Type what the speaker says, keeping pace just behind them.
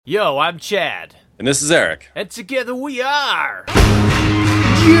Yo, I'm Chad. And this is Eric. And together we are...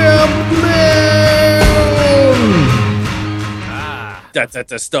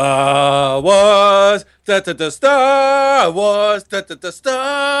 Star Wars. Star Wars.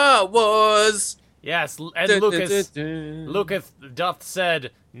 Star Wars. Yes, and Lucas doth said,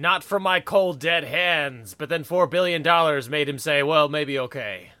 "Not from my cold dead hands," but then $4 billion made him say, well, maybe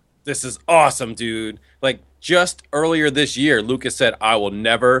okay. This is awesome, dude. Like, just earlier this year, Lucas said, I will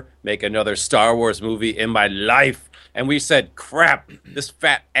never make another Star Wars movie in my life. And we said, crap, this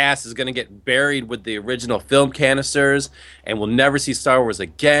fat ass is going to get buried with the original film canisters, and we'll never see Star Wars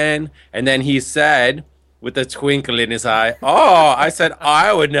again. And then he said, with a twinkle in his eye, oh, I said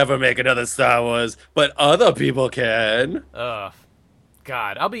I would never make another Star Wars, but other people can.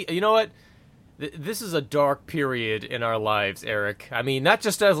 God, you know what? This is a dark period in our lives, Eric. I mean, not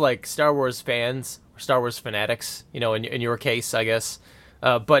just as, like, Star Wars fans, or Star Wars fanatics, you know, in your case, I guess,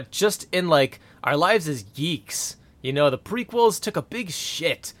 but just in, like, our lives as geeks. You know, the prequels took a big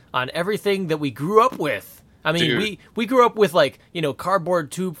shit on everything that we grew up with. I mean, we grew up with, like, you know, cardboard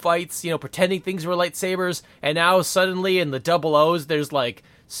tube fights, you know, pretending things were lightsabers, and now suddenly in the double O's, there's, like,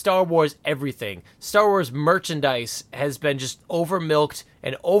 Star Wars everything. Star Wars merchandise has been just over-milked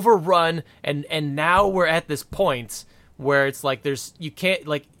and overrun, and now we're at this point where it's like you can't,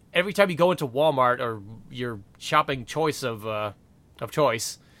 like, every time you go into Walmart or your shopping choice of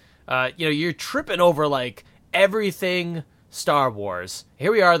choice, you know, you're tripping over, like, everything Star Wars.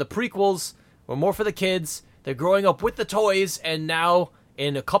 Here we are, the prequels were more for the kids. They're growing up with the toys, and now,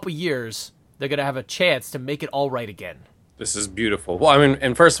 in a couple years, they're going to have a chance to make it all right again. This is beautiful. Well, I mean,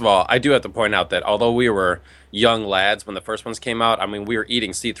 and first of all, I do have to point out that although we were young lads when the first ones came out, I mean, we were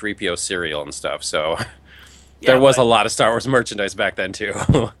eating C-3PO cereal and stuff, so there was a lot of Star Wars merchandise back then, too.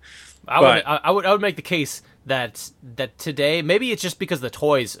 I would make the case that today, maybe it's just because the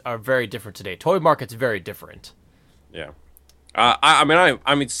toys are very different today. Toy market's very different. Yeah. I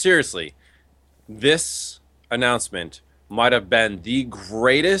mean, seriously, this announcement might have been the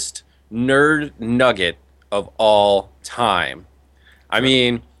greatest nerd nugget of all time. I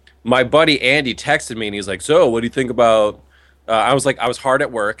mean, my buddy Andy texted me and he's like, so what do you think about, I was hard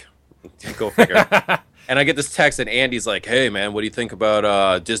at work. Go figure. And I get this text and Andy's like, hey man, what do you think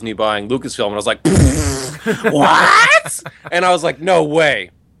about Disney buying Lucasfilm? And I was like, what? And I was like, no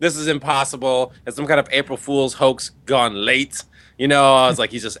way. This is impossible. It's some kind of April Fool's hoax gone late. You know, I was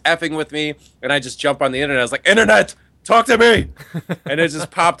like, he's just effing with me. And I just jump on the internet. I was like, internet, talk to me. And it just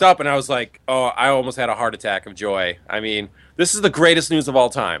popped up and I was like, oh, I almost had a heart attack of joy. I mean, this is the greatest news of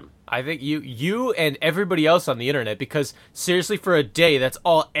all time. I think you and everybody else on the internet, because seriously, for a day, that's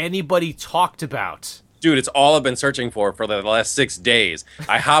all anybody talked about. Dude, it's all I've been searching for the last 6 days.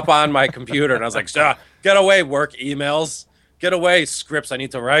 I hop on my computer and I was like, get away, work emails. Get away, scripts I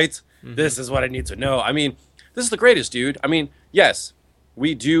need to write. Mm-hmm. This is what I need to know. I mean, this is the greatest, dude. I mean, yes,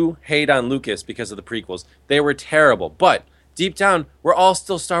 we do hate on Lucas because of the prequels. They were terrible. But deep down, we're all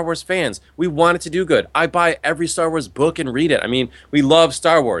still Star Wars fans. We want it to do good. I buy every Star Wars book and read it. I mean, we love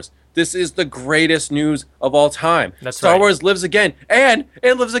Star Wars. This is the greatest news of all time. That's Star right. Wars lives again. And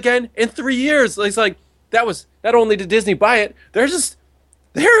it lives again in 3 years. It's like, that was, not only did Disney buy it, there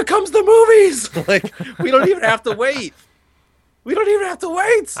it comes the movies. Like, we don't even have to wait. We don't even have to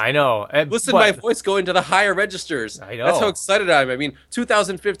wait. I know. Listen to my voice go into the higher registers. I know. That's how excited I am. I mean,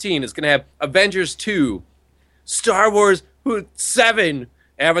 2015 is going to have Avengers 2, Star Wars 7,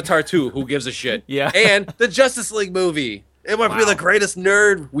 Avatar 2, who gives a shit? Yeah. And the Justice League movie. It might be the greatest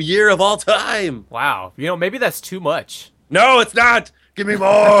nerd year of all time. Wow. You know, maybe that's too much. No, it's not. Give me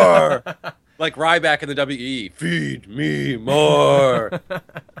more. Like Ryback in the WE. Feed me more.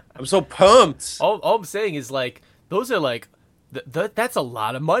 I'm so pumped. All I'm saying is, like, those are, like, that's a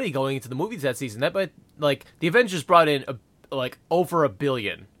lot of money going into the movies that season. But like, the Avengers brought in over $1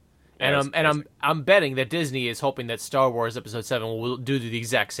 billion, and I'm betting that Disney is hoping that Star Wars Episode 7 will do the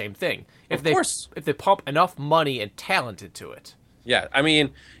exact same thing. If they pump enough money and talent into it. Yeah, I mean,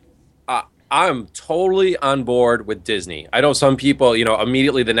 I'm totally on board with Disney. I know some people, you know,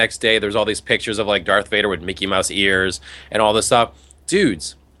 immediately the next day there's all these pictures of like Darth Vader with Mickey Mouse ears and all this stuff.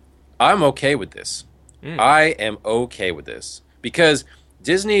 Dudes, I'm okay with this. I am okay with this because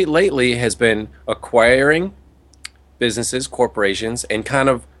Disney lately has been acquiring businesses, corporations, and kind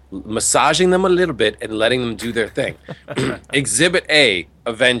of massaging them a little bit and letting them do their thing. Exhibit A,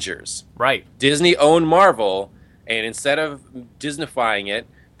 Avengers. Right. Disney owned Marvel, and instead of Disneyfying it,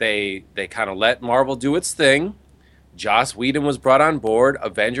 they kind of let Marvel do its thing. Joss Whedon was brought on board.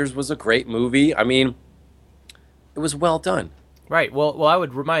 Avengers was a great movie. I mean, it was well done. Right. Well, I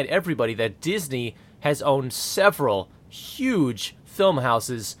would remind everybody that Disney has owned several huge film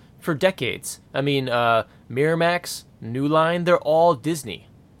houses for decades. I mean, Miramax, New Line, they're all Disney.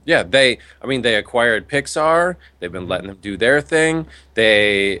 Yeah, they acquired Pixar. They've been letting them do their thing.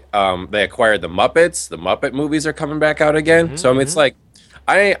 They acquired the Muppets. The Muppet movies are coming back out again. So I mean, it's like,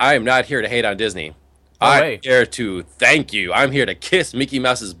 I am not here to hate on Disney. No I'm way. here to thank you. I'm here to kiss Mickey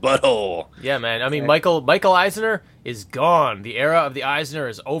Mouse's butthole. Yeah, man. I mean, Michael Eisner is gone. The era of the Eisner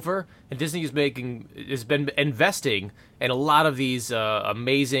is over, and Disney has been investing in a lot of these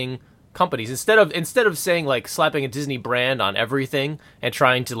amazing companies. Instead of saying, like, slapping a Disney brand on everything and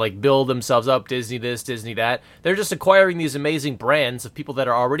trying to, like, build themselves up, Disney this, Disney that, they're just acquiring these amazing brands of people that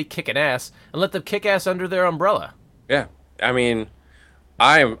are already kicking ass and let them kick ass under their umbrella. Yeah, I mean,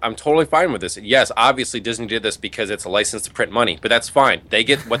 I'm totally fine with this. Yes, obviously Disney did this because it's a license to print money, but that's fine. They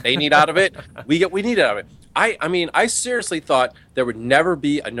get what they need out of it. We get what we need out of it. I mean, I seriously thought there would never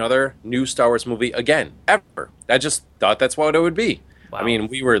be another new Star Wars movie again, ever. I just thought that's what it would be. Wow. I mean,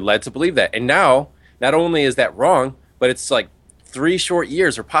 we were led to believe that. And now, not only is that wrong, but it's like 3 short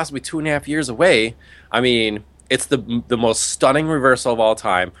years or possibly 2.5 years away. I mean, it's the most stunning reversal of all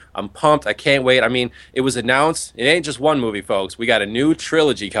time. I'm pumped. I can't wait. I mean, it was announced. It ain't just one movie, folks. We got a new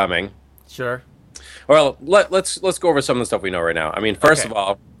trilogy coming. Sure. Well, let's go over some of the stuff we know right now. I mean, first of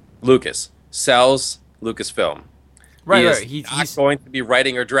all, Lucas sells Lucasfilm. Right, He's not going to be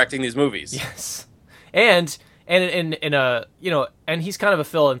writing or directing these movies. Yes. And he's kind of a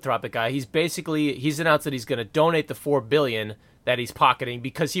philanthropic guy. He's announced that he's going to donate the $4 billion that he's pocketing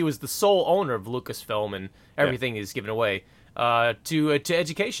because he was the sole owner of Lucasfilm and everything he's given away to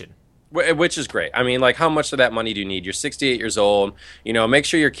education. Which is great. I mean, like, how much of that money do you need? You're 68 years old. You know, make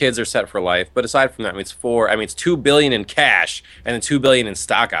sure your kids are set for life. But aside from that, I mean, it's $2 billion in cash and then $2 billion in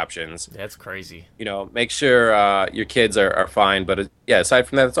stock options. That's crazy. You know, make sure your kids are fine. But yeah, aside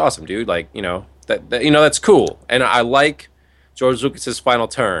from that, it's awesome, dude. Like, that's cool. And I like George Lucas's final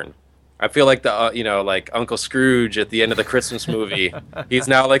turn. I feel like like Uncle Scrooge at the end of the Christmas movie. He's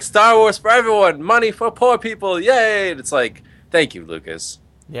now like, Star Wars for everyone, money for poor people, yay! And it's like, thank you, Lucas.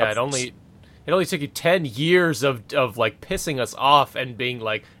 Yeah, it only took you 10 years of like pissing us off and being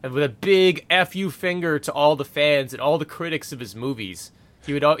like, and with a big F you finger to all the fans and all the critics of his movies.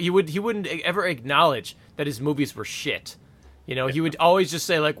 He wouldn't ever acknowledge that his movies were shit. You know, he would always just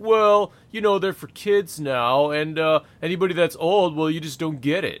say, like, well, they're for kids now, and anybody that's old, well, you just don't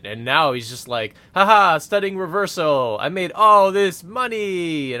get it. And now he's just like, haha, stunning reversal. I made all this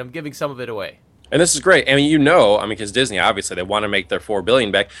money, and I'm giving some of it away. And this is great. I mean, because Disney, obviously, they want to make their $4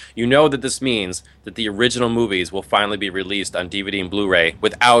 billion back. You know that this means that the original movies will finally be released on DVD and Blu-ray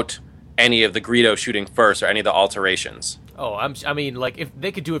without any of the Greedo shooting first or any of the alterations. Oh, I mean, like, if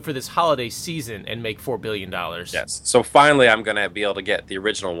they could do it for this holiday season and make $4 billion. Yes. So finally, I'm going to be able to get the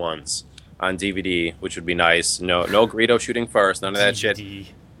original ones on DVD, which would be nice. No Greedo shooting first, none of that shit.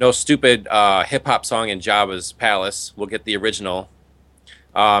 No stupid hip-hop song in Jabba's palace. We'll get the original.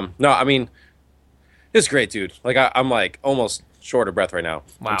 No, I mean, it's great, dude. Like, I'm like almost short of breath right now.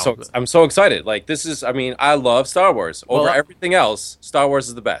 Wow. I'm so excited. Like, this is, I mean, I love Star Wars. Over everything else, Star Wars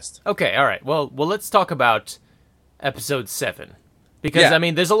is the best. Okay, all right. Well, let's talk about Episode 7. Because, I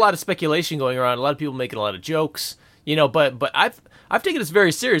mean, there's a lot of speculation going around, a lot of people making a lot of jokes, but I've taken this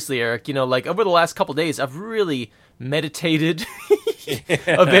very seriously, Eric. Like, over the last couple days, I've really meditated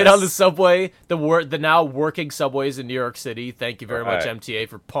a bit on the subway, the now working subways in New York City. Thank you very much, MTA,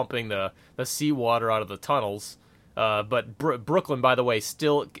 for pumping the seawater out of the tunnels. But Brooklyn, by the way,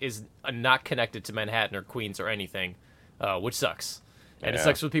 still is not connected to Manhattan or Queens or anything, which sucks. And it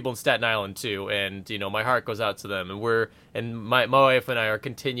sucks with people in Staten Island too. And my heart goes out to them. And my wife and I are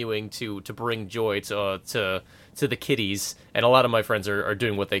continuing to bring joy to the kiddies. And a lot of my friends are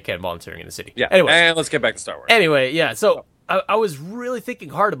doing what they can volunteering in the city. Yeah. Anyway, and let's get back to Star Wars. Anyway, yeah. So I was really thinking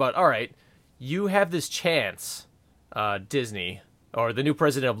hard about. All right, you have this chance, Disney or the new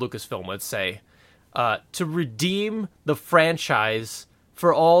president of Lucasfilm, let's say, to redeem the franchise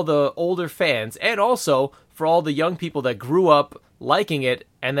for all the older fans and also for all the young people that grew up liking it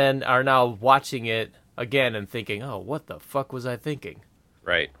and then are now watching it again and thinking, oh, what the fuck was I thinking?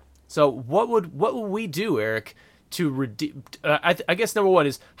 Right. So what would we do, Eric, to redeem? I guess number one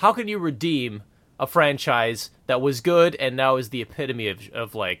is, how can you redeem a franchise that was good and now is the epitome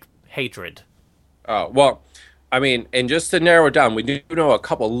of like hatred? Well, I mean, and just to narrow it down, we do know a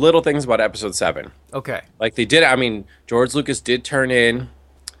couple little things about Episode 7. Okay. Like George Lucas did turn in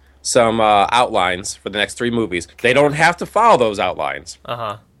some outlines for the next 3 movies. They don't have to follow those outlines.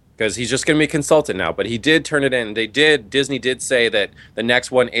 Uh-huh. Because he's just going to be a consultant now. But he did turn it in. Disney did say that the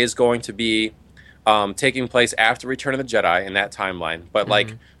next one is going to be taking place after Return of the Jedi in that timeline. But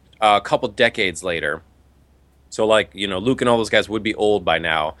like a couple decades later. So, like, Luke and all those guys would be old by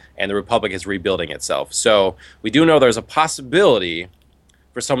now, and the Republic is rebuilding itself. So, we do know there's a possibility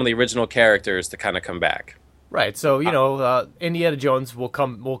for some of the original characters to kind of come back. Right. So Indiana Jones will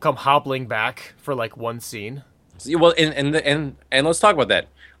come hobbling back for like one scene. Well, and let's talk about that.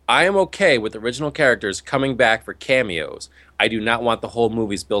 I am okay with original characters coming back for cameos. I do not want the whole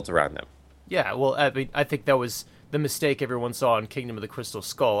movies built around them. Yeah. Well, I mean, I think that was the mistake everyone saw in Kingdom of the Crystal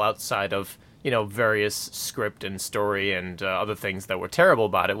Skull, outside of various script and story and other things that were terrible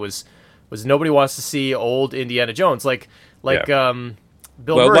about it. Was nobody wants to see old Indiana Jones Yeah.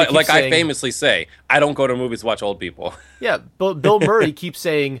 Bill Murray keeps like saying, I famously say, I don't go to movies to watch old people. Yeah, Bill Murray keeps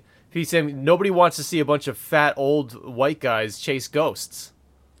saying nobody wants to see a bunch of fat old white guys chase ghosts.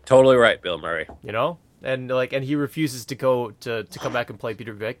 Totally right, Bill Murray. And he refuses to go to come back and play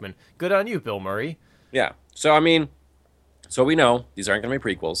Peter Venkman. Good on you, Bill Murray. Yeah. So I mean, so we know these aren't going to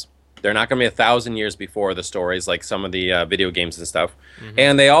be prequels. They're not going to be 1,000 years before the stories, like some of the video games and stuff. Mm-hmm.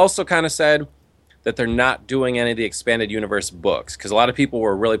 And they also kind of said that they're not doing any of the expanded universe books, because a lot of people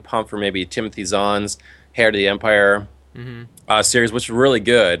were really pumped for maybe Timothy Zahn's Heir to the Empire series, which was really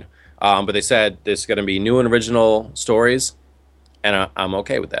good. But they said there's going to be new and original stories, and I'm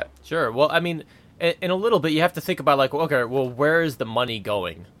okay with that. Sure. Well, I mean, in a little bit, you have to think about, like, okay, well, where is the money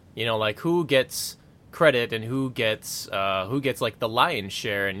going? Like, who gets credit and who gets like the lion's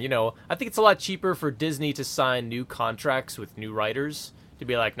share? And I think it's a lot cheaper for Disney to sign new contracts with new writers, to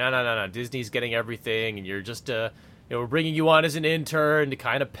be like, no, Disney's getting everything, and you're just we're bringing you on as an intern to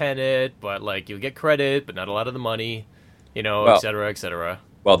kind of pen it, but like you'll get credit, but not a lot of the money, et cetera, et cetera.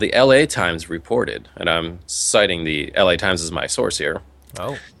 Well, the LA Times reported, and I'm citing the LA Times as my source here.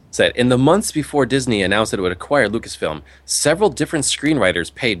 Oh. Said, in the months before Disney announced that it would acquire Lucasfilm, several different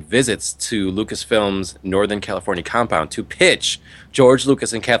screenwriters paid visits to Lucasfilm's Northern California compound to pitch George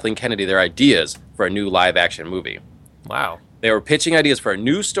Lucas and Kathleen Kennedy their ideas for a new live-action movie. Wow. They were pitching ideas for a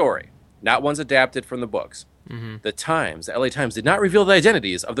new story, not ones adapted from the books. Mm-hmm. The LA Times, did not reveal the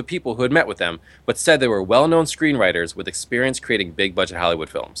identities of the people who had met with them, but said they were well-known screenwriters with experience creating big-budget Hollywood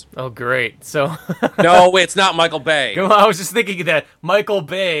films. Oh, great. So No, wait, it's not Michael Bay. I was just thinking that. Michael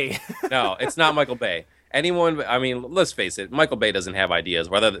Bay. No, it's not Michael Bay. I mean, let's face it, Michael Bay doesn't have ideas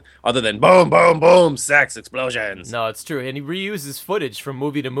other than boom, boom, boom, sex, explosions. No, it's true. And he reuses footage from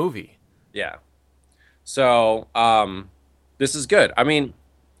movie to movie. Yeah. So, this is good. I mean,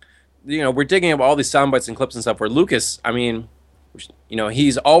 we're digging up all these sound bites and clips and stuff where Lucas, I mean,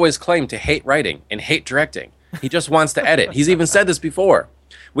 he's always claimed to hate writing and hate directing. He just wants to edit. He's even said this before.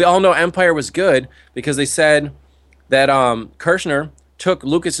 We all know Empire was good because they said that Kirshner took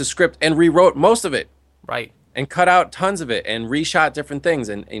Lucas's script and rewrote most of it. Right. And cut out tons of it and reshot different things,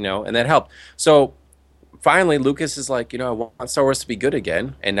 and and that helped. So finally, Lucas is like, I want Star Wars to be good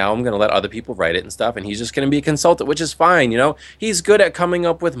again, and now I'm going to let other people write it and stuff, and he's just going to be a consultant, which is fine, He's good at coming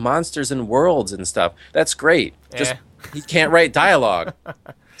up with monsters and worlds and stuff. That's great. Just he can't write dialogue.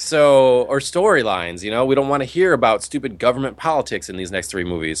 Or storylines, We don't want to hear about stupid government politics in these next 3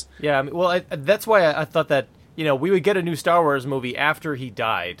 movies. Yeah, I mean, that's why I thought that, we would get a new Star Wars movie after he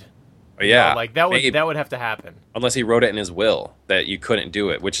died. Yeah, that would have to happen. Unless he wrote it in his will that you couldn't do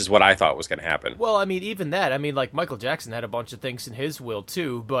it, which is what I thought was going to happen. Well, I mean, even that. I mean, like Michael Jackson had a bunch of things in his will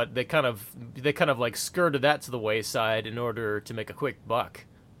too, but they kind of like skirted that to the wayside in order to make a quick buck.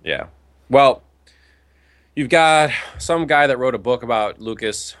 Yeah. Well, you've got some guy that wrote a book about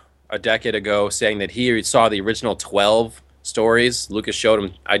Lucas a decade ago saying that he saw the original 12 stories. Lucas showed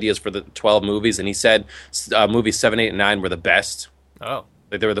him ideas for the 12 movies, and he said movies 7, 8, and 9 were the best. Oh.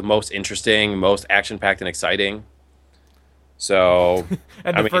 Like they were the most interesting, most action-packed and exciting. So,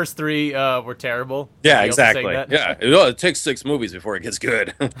 and the first 3 were terrible. Yeah, exactly. Yeah, it takes 6 movies before it gets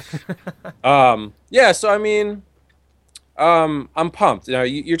good. Yeah, so I mean, I'm pumped.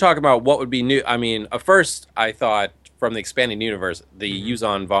 You're talking about what would be new. I mean, at first I thought from the expanding universe, the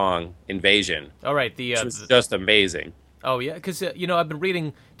Yuuzhan Vong invasion. All right, which was just amazing. Oh yeah, because I've been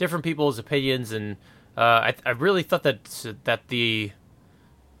reading different people's opinions, and I really thought that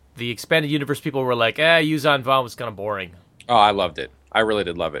the expanded universe people were like, Yuuzhan Vong was kind of boring. Oh, I loved it. I really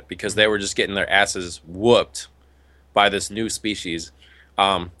did love it because they were just getting their asses whooped by this new species.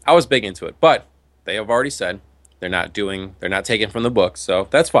 I was big into it, but they have already said they're not taking from the book, so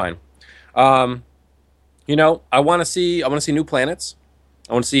that's fine. I want to see new planets.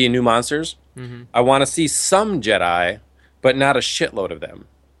 I want to see new monsters. Mm-hmm. I want to see some Jedi, but not a shitload of them.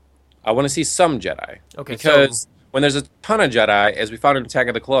 I want to see some Jedi. Okay, because when there's a ton of Jedi, as we found in Attack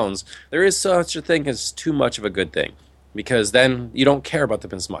of the Clones, there is such a thing as too much of a good thing. Because then you don't care about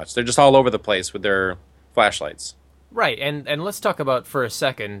them as much. They're just all over the place with their flashlights. Right, and let's talk about for a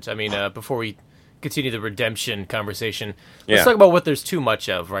second, I mean, before we continue the redemption conversation. Yeah. Let's talk about what there's too much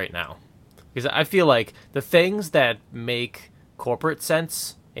of right now. Because I feel like the things that make corporate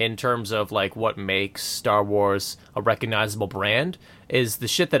sense in terms of like what makes Star Wars a recognizable brand is the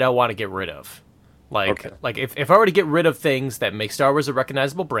shit that I want to get rid of. Like if I were to get rid of things that make Star Wars a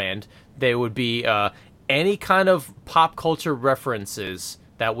recognizable brand, they would be any kind of pop culture references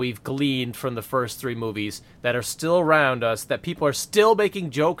that we've gleaned from the first three movies that are still around us, that people are still making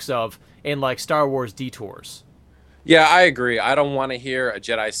jokes of in like Star Wars detours. Yeah, I agree. I don't want to hear a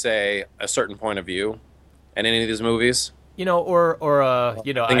Jedi say a certain point of view in any of these movies. You know, or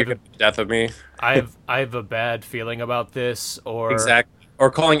you know, I think you're gonna be death of me. I have a bad feeling about this, or Exactly. Or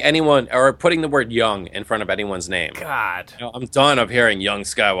calling anyone, or putting the word young in front of anyone's name. God. You know, I'm done of hearing young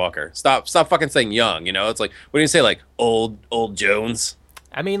Skywalker. Stop fucking saying young, you know? It's like, what do you say, like, old Jones?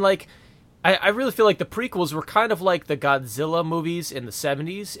 I mean, like, I really feel like the prequels were kind of like the Godzilla movies in the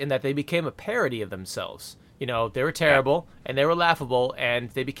 70s in that they became a parody of themselves. You know, they were terrible, and they were laughable, and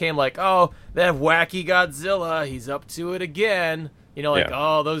they became like, oh, that wacky Godzilla, he's up to it again. You know, like,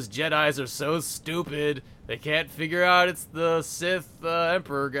 oh, those Jedis are so stupid. They can't figure out it's the Sith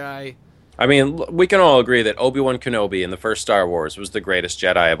Emperor guy. I mean, we can all agree that Obi-Wan Kenobi in the first Star Wars was the greatest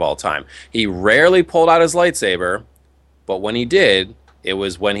Jedi of all time. He rarely pulled out his lightsaber, but when he did, it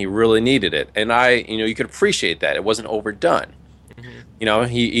was when he really needed it. And you could appreciate that. It wasn't overdone. Mm-hmm. You know,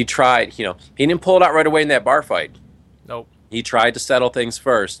 he tried, he didn't pull it out right away in that bar fight. Nope. He tried to settle things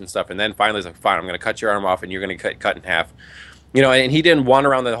first and stuff, and then finally he's like, fine, I'm going to cut your arm off and you're going to cut in half. You know, and he didn't wander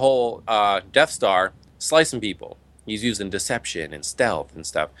around the whole Death Star slicing people. He's using deception and stealth and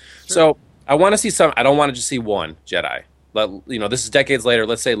stuff. Sure. So I want to see some. I don't want to just see one Jedi. This is decades later.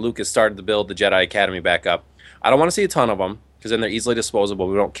 Let's say Lucas started to build the Jedi Academy back up. I don't want to see a ton of them because then they're easily disposable.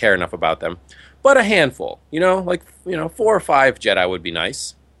 We don't care enough about them. But a handful. 4 or 5 Jedi would be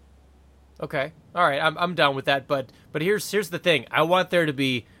nice. Okay. All right. I'm down with that. But here's the thing. I want there to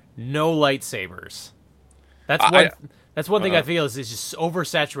be no lightsabers. That's one thing I feel is just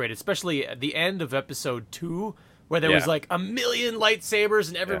oversaturated, especially at the end of episode 2, where there was like a million lightsabers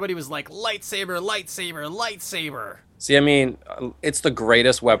and everybody was like, lightsaber, lightsaber, lightsaber. See, I mean, it's the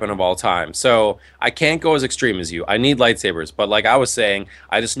greatest weapon of all time. So I can't go as extreme as you. I need lightsabers. But like I was saying,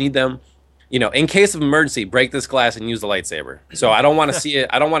 I just need them, in case of emergency, break this glass and use the lightsaber. So I don't want to see it.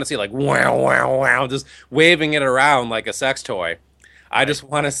 I don't want to see like, wow, wow, wow, just waving it around like a sex toy. I just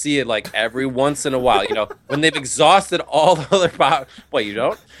want to see it like every once in a while, when they've exhausted all the other power. Wait, you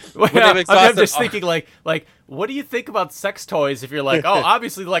don't? I'm just thinking like, what do you think about sex toys if you're like, oh,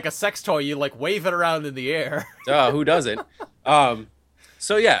 obviously like a sex toy, you like wave it around in the air. Who doesn't?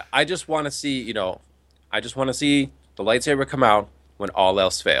 So yeah, I just want to see, I just want to see the lightsaber come out when all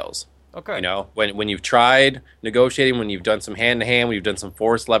else fails. Okay. When you've tried negotiating, when you've done some hand-to-hand, when you've done some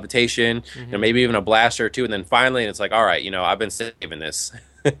forced levitation, maybe even a blaster or two, and then finally it's like, all right, I've been saving this.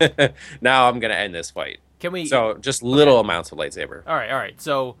 Now I'm going to end this fight. So just little amounts of lightsaber. All right.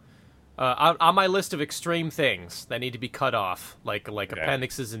 So on my list of extreme things that need to be cut off, like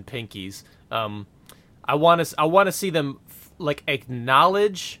appendixes and pinkies, I want to see them like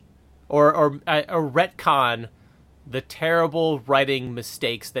acknowledge or retcon the terrible writing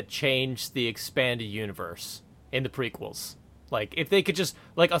mistakes that changed the expanded universe in the prequels. Like, if they could just,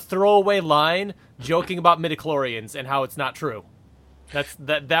 like, a throwaway line joking about midichlorians and how it's not true.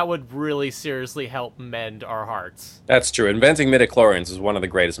 That would really seriously help mend our hearts. That's true. Inventing midichlorians is one of the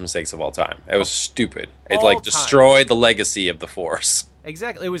greatest mistakes of all time. It was stupid. It, destroyed the legacy of the Force.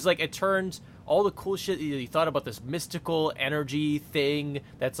 Exactly. It was like, it turned all the cool shit you thought about this mystical energy thing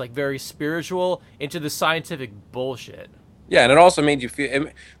that's like very spiritual into the scientific bullshit. Yeah, and it also made you feel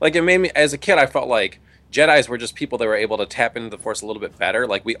like it made me as a kid. I felt like Jedis were just people that were able to tap into the Force a little bit better.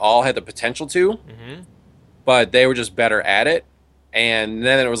 Like we all had the potential to, but they were just better at it. And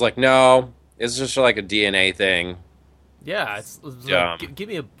then it was like, no, it's just like a DNA thing. Yeah, it's like, give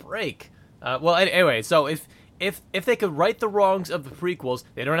me a break. Well, anyway, so if they could right the wrongs of the prequels,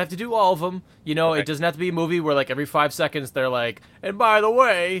 they don't have to do all of them. It doesn't have to be a movie where, like, every 5 seconds they're like, and by the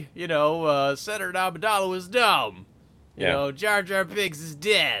way, Senator Amidala was dumb. Jar Jar Binks is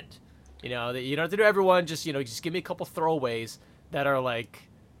dead. You don't have to do everyone. Just give me a couple throwaways that are like,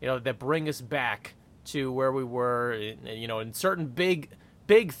 that bring us back to where we were, in certain big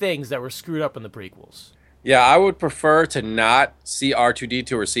things that were screwed up in the prequels. Yeah, I would prefer to not see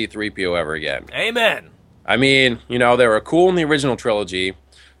R2-D2 or C-3PO ever again. Amen. I mean, they were cool in the original trilogy.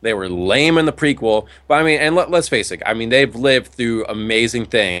 They were lame in the prequel. But I mean, and let's face it. I mean, they've lived through amazing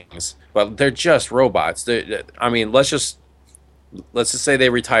things, but they're just robots. I mean, let's just say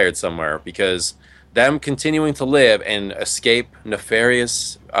they retired somewhere because them continuing to live and escape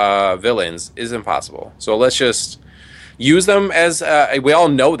nefarious villains is impossible. So let's just use them as we all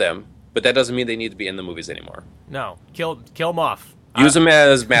know them, but that doesn't mean they need to be in the movies anymore. No, kill them off. Use them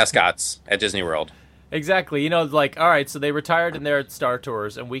as mascots at Disney World. Exactly. Like, all right, so they retired and they're at Star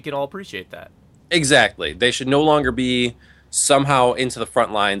Tours, and we can all appreciate that. Exactly. They should no longer be somehow into the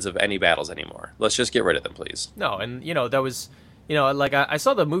front lines of any battles anymore. Let's just get rid of them, please. No, and that was, like I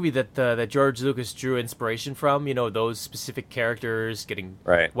saw the movie that George Lucas drew inspiration from. Those specific characters getting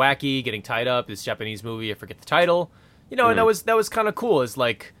wacky, getting tied up. This Japanese movie, I forget the title. And that was kind of cool. It's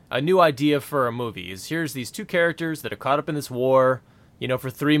like a new idea for a movie. Is here's these two characters that are caught up in this war, for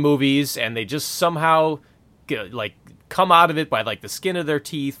 3 movies, and they just somehow come out of it by the skin of their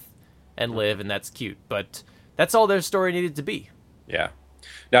teeth and live, and that's cute. But that's all their story needed to be. Yeah.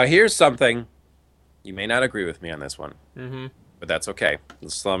 Now here's something you may not agree with me on this one, but that's okay.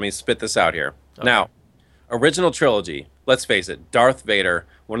 Let me spit this out here. Okay. Now, original trilogy. Let's face it, Darth Vader,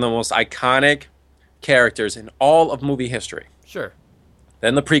 one of the most iconic characters in all of movie history. Sure.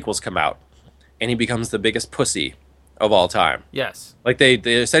 Then the prequels come out, and he becomes the biggest pussy of all time. Yes. They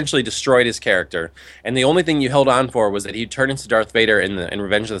essentially destroyed his character, and the only thing you held on for was that he'd turn into Darth Vader in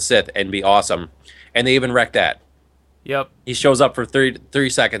Revenge of the Sith and be awesome, and they even wrecked that. Yep. He shows up for 30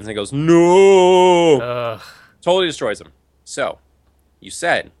 seconds and he goes, no! Totally destroys him. So, you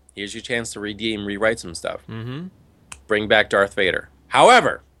said, here's your chance to rewrite some stuff. Bring back Darth Vader.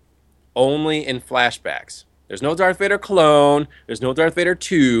 However, only in flashbacks. There's no Darth Vader clone. There's no Darth Vader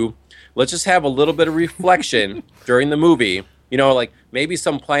 2. Let's just have a little bit of reflection during the movie. Maybe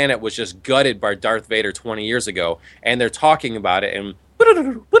some planet was just gutted by Darth Vader 20 years ago, and they're talking about it, and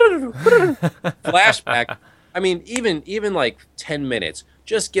flashback. I mean, even 10 minutes.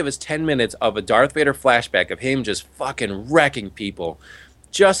 Just give us 10 minutes of a Darth Vader flashback of him just fucking wrecking people.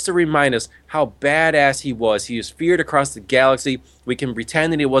 Just to remind us how badass he was. He was feared across the galaxy. We can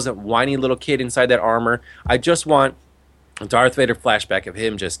pretend that he wasn't a whiny little kid inside that armor. I just want a Darth Vader flashback of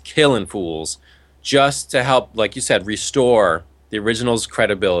him just killing fools, just to help, like you said, restore the original's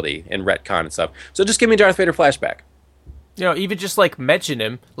credibility and retcon and stuff. So just give me a Darth Vader flashback. Even just mention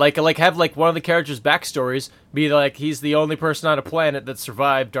him, have one of the characters' backstories be he's the only person on a planet that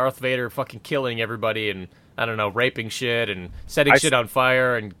survived Darth Vader fucking killing everybody and I don't know, raping shit and setting shit on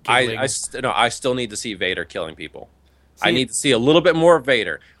fire and killing. I still need to see Vader killing people. I need to see a little bit more of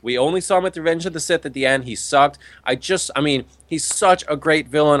Vader. We only saw him at the Revenge of the Sith at the end. He sucked. He's such a great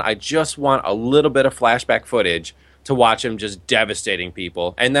villain. I just want a little bit of flashback footage to watch him just devastating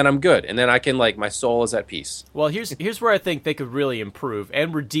people, and then I'm good. And then I can my soul is at peace. Well, here's where I think they could really improve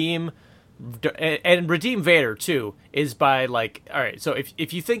and redeem Vader too. Is by all right. So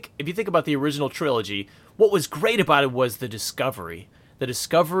if you think about the original trilogy, what was great about it was the discovery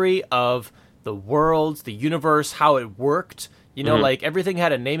of the worlds, the universe, how it worked. Everything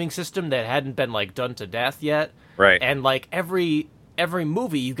had a naming system that hadn't been done to death yet. Right. And every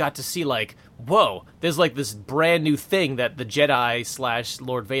movie you got to see whoa, there's this brand new thing that the Jedi /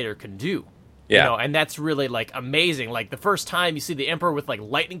 Lord Vader can do. Yeah. And that's really amazing. The first time you see the Emperor with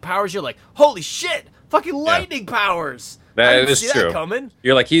lightning powers, you're like, holy shit, fucking lightning powers. That is true. That coming.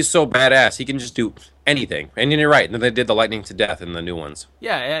 You're he's so badass, he can just do anything. And you're right. And then they did the lightning to death in the new ones.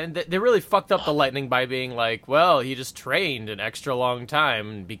 Yeah, and they really fucked up the lightning by being well, he just trained an extra long time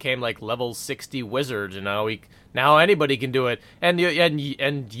and became level 60 wizard, and now anybody can do it. And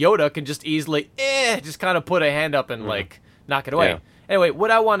Yoda can just easily just kind of put a hand up and knock it away. Yeah. Anyway,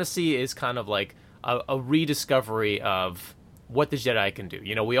 what I want to see is kind of a rediscovery of what the Jedi can do.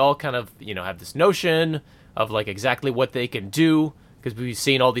 We all kind of have this notion of exactly what they can do because we've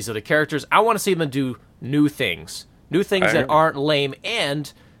seen all these other characters. I want to see them do new things that aren't lame,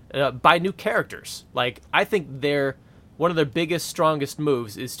 and by new characters. I think one of their biggest, strongest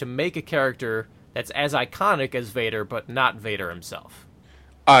moves is to make a character that's as iconic as Vader, but not Vader himself.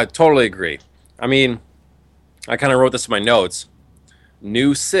 I totally agree. I kind of wrote this in my notes.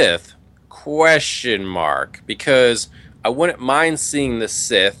 New Sith, ? Because I wouldn't mind seeing the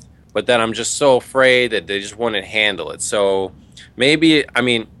Sith, but then I'm just so afraid that they just wouldn't handle it. So maybe,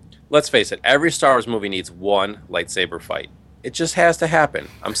 let's face it, every Star Wars movie needs one lightsaber fight. It just has to happen.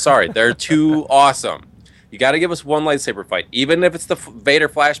 I'm sorry, they're too awesome. You got to give us one lightsaber fight, even if it's the Vader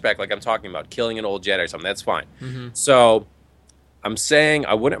flashback like I'm talking about, killing an old Jedi or something, that's fine. Mm-hmm. So I'm saying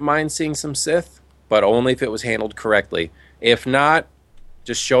I wouldn't mind seeing some Sith, but only if it was handled correctly. If not,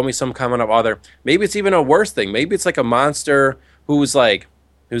 just show me some kind of other. Maybe it's even a worse thing. Maybe it's a monster who's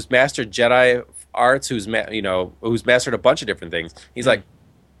mastered Jedi arts, who's mastered a bunch of different things. He's like,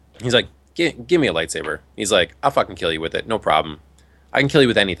 give me a lightsaber. He's like, I'll fucking kill you with it, no problem. I can kill you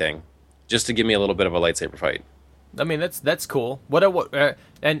with anything. just to give me a little bit of a lightsaber fight. I mean, that's cool.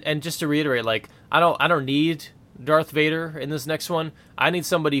 And just to reiterate, like I don't need Darth Vader in this next one. I need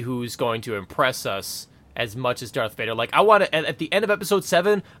somebody who's going to impress us as much as Darth Vader. Like I want to at the end of Episode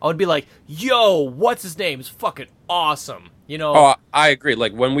 7, I would be like, "Yo, what's his name? It's fucking awesome." You know? Oh, I agree.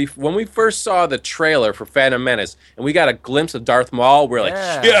 Like when we first saw the trailer for Phantom Menace and we got a glimpse of Darth Maul, we're like,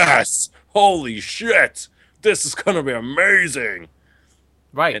 Yeah. yes, holy shit, this is gonna be amazing.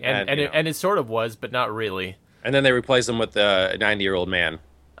 Right, And and it sort of was, but not really. And then they replace him with a 90-year-old man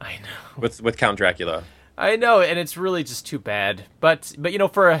I know. with Count Dracula. I know, and it's really just too bad. But you know,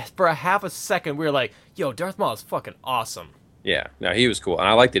 for a half a second, we were like, "Yo, Darth Maul is fucking awesome." Yeah, no, he was cool, and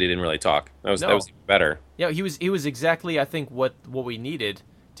I liked that he didn't really talk. That was even better. Yeah, he was exactly, I think, what we needed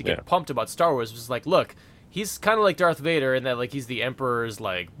to get Yeah. pumped about Star Wars. Was like, look, he's kind of like Darth Vader in that like he's the Emperor's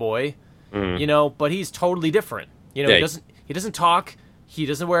like boy, you know, but he's totally different. You know, Yeah. he doesn't talk, he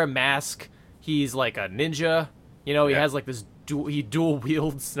doesn't wear a mask, he's like a ninja. You know, he has like this dual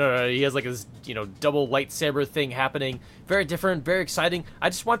wields. No, he has like this double lightsaber thing happening. Very different, very exciting. I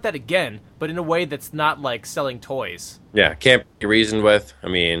just want that again, but in a way that's not like selling toys. Yeah, can't be reasoned with. I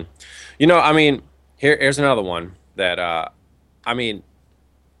mean, here's another one that,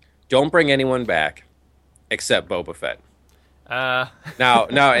 don't bring anyone back except Boba Fett. Now,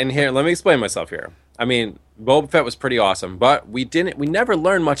 and here, let me explain myself here. I mean, Boba Fett was pretty awesome, but we never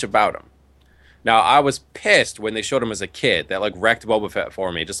learned much about him. Now, I was pissed when they showed him as a kid. That like wrecked Boba Fett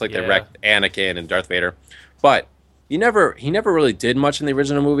for me, just like they wrecked Anakin and Darth Vader. But he never really did much in the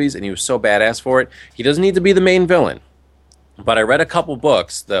original movies, and he was so badass for it. He doesn't need to be the main villain. But I read a couple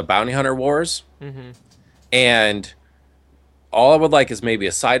books, the Bounty Hunter Wars, and all I would like is maybe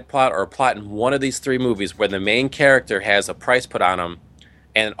a side plot or a plot in one of these three movies where the main character has a price put on him,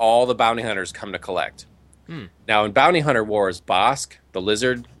 and all the bounty hunters come to collect. Now, in Bounty Hunter Wars, Bosk, the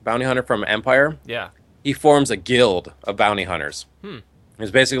lizard bounty hunter from Empire, he forms a guild of bounty hunters.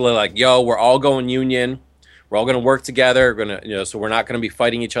 It's basically like, yo, we're all going union. We're all going to work together. So we're not going to be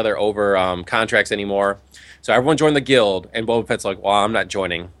fighting each other over contracts anymore. So everyone joined the guild, and Boba Fett's like, well, I'm not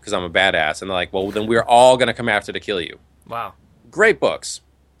joining because I'm a badass. And they're like, well, then we're all going to come after to kill you. Wow. Great books.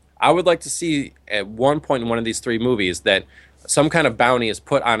 I would like to see at one point in one of these three movies that some kind of bounty is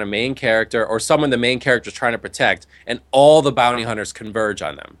put on a main character or someone the main character is trying to protect, and all the bounty hunters converge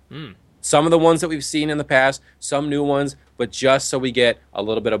on them. Some of the ones that we've seen in the past, some new ones, but just so we get a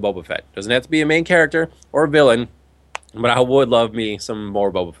little bit of Boba Fett. Doesn't have to be a main character or a villain, but I would love me some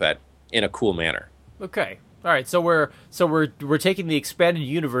more Boba Fett in a cool manner. Okay. All right. So we're taking the expanded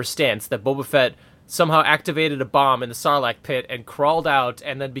universe stance that Boba Fett somehow activated a bomb in the Sarlacc pit and crawled out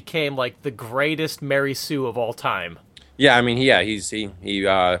and then became like the greatest Mary Sue of all time. Yeah, I mean, he was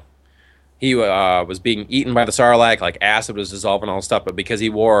being eaten by the Sarlacc, like acid was dissolving all his stuff, but because he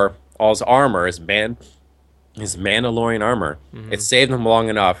wore all his armor, his Mandalorian armor, it saved him long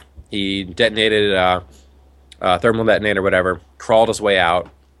enough. He detonated a thermal detonator, whatever, crawled his way out,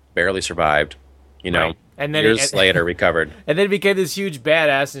 barely survived, Right. And then years later recovered. And then he became this huge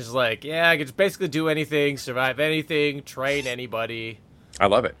badass, and he's like, yeah, I can just basically do anything, survive anything, train anybody. I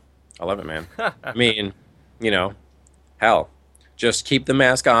love it, man. I mean, hell, just keep the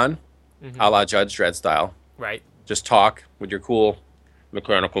mask on, a la Judge Dredd style. Right. Just talk with your cool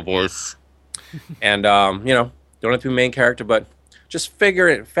mechanical voice. And, don't have to be main character, but just factor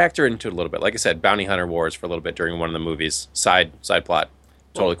it into it a little bit. Like I said, Bounty Hunter Wars for a little bit during one of the movies. Side plot.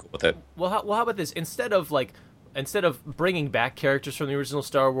 Totally cool with it. Well, how about this? Instead of bringing back characters from the original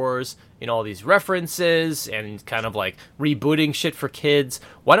Star Wars, all these references and kind of like rebooting shit for kids,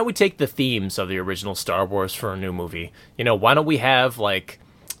 why don't we take the themes of the original Star Wars for a new movie? Why don't we have like,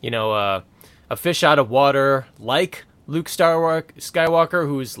 a fish out of water like Luke Skywalker,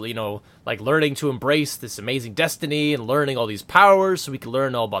 who's like learning to embrace this amazing destiny and learning all these powers, so we can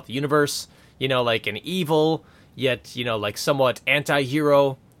learn all about the universe. Like an evil yet like somewhat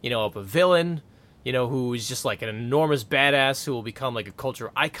anti-hero, of a villain, who is just like an enormous badass who will become like a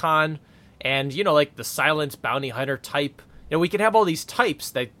culture icon, and like the silent bounty hunter type. We can have all these types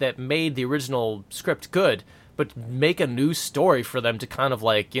that made the original script good, but make a new story for them to kind of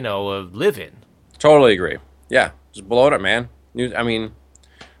like live in. Totally agree. Yeah, just blow it up, man. I mean,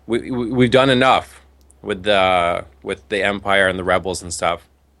 we've done enough with the Empire and the Rebels and stuff.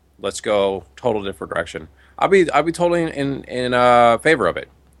 Let's go total different direction. I'll be totally in favor of it.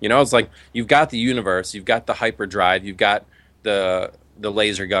 It's like you've got the universe, you've got the hyperdrive, you've got the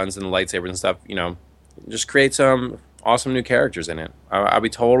laser guns and the lightsabers and stuff. Just create some awesome new characters in it. I'll be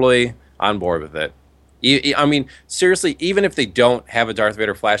totally on board with it. I mean, seriously, even if they don't have a Darth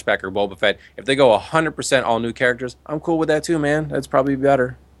Vader flashback or Boba Fett, if they go 100% all new characters, I'm cool with that too, man. That's probably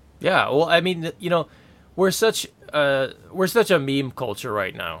better. Yeah, well, I mean, we're such a meme culture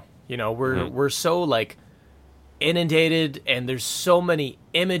right now. We're so like inundated, and there's so many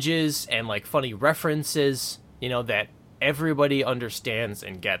images and like funny references, that everybody understands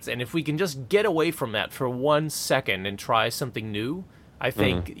and gets. And if we can just get away from that for 1 second and try something new, I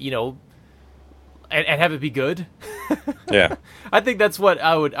think, and have it be good. Yeah. I think that's what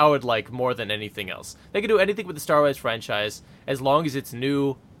I would like more than anything else. They can do anything with the Star Wars franchise as long as it's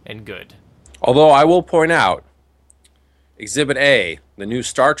new and good. Although I will point out, Exhibit A, the new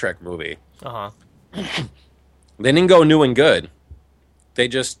Star Trek movie, they didn't go new and good. They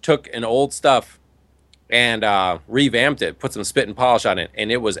just took an old stuff and revamped it, put some spit and polish on it,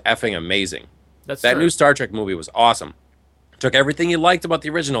 and it was effing amazing. That new Star Trek movie was awesome. Took everything you liked about the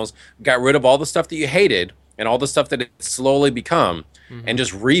originals, got rid of all the stuff that you hated, and all the stuff that it slowly become, and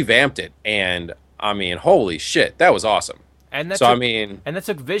just revamped it. And I mean, holy shit, that was awesome. And that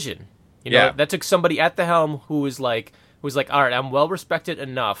took vision. That took somebody at the helm who was like, all right, I'm well respected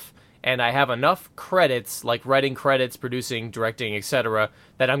enough, and I have enough credits, like writing credits, producing, directing, etc.,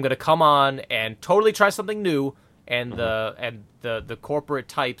 that I'm going to come on and totally try something new. And the corporate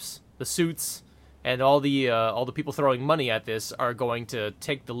types, the suits, and all the people throwing money at this are going to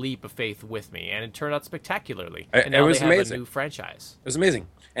take the leap of faith with me, and it turned out spectacularly. And now it was they have amazing. a new franchise. It was amazing,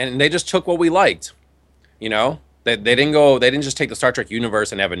 and they just took what we liked. They didn't just take the Star Trek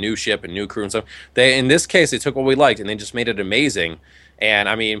universe and have a new ship and new crew and stuff. In this case, they took what we liked and they just made it amazing. And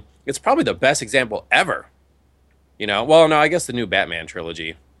I mean, it's probably the best example ever. Well, no, I guess the new Batman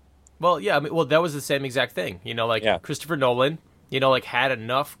trilogy. Well, yeah, that was the same exact thing. Christopher Nolan, had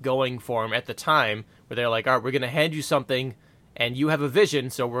enough going for him at the time where they're like, all right, we're going to hand you something and you have a vision,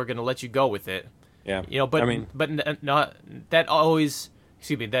 so we're going to let you go with it. Yeah. That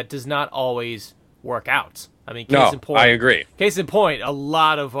does not always work out. I mean, I agree. Case in point, a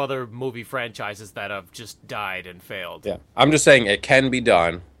lot of other movie franchises that have just died and failed. Yeah. I'm just saying it can be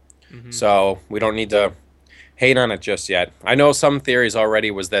done, so we don't need to hate on it just yet. I know some theories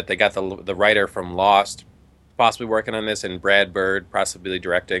already was that they got the writer from Lost possibly working on this, and Brad Bird possibly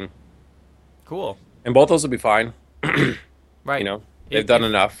directing. Cool. And both those will be fine. Right. They've done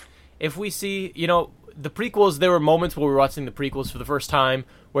enough. If we see, the prequels, there were moments where we were watching the prequels for the first time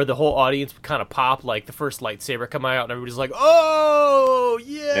where the whole audience would kind of pop, like the first lightsaber come out and everybody's like, oh,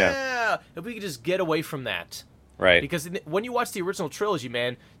 yeah. If we could just get away from that. Right. Because when you watch the original trilogy,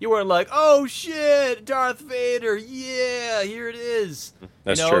 man, you weren't like, oh, shit, Darth Vader, yeah, here it is.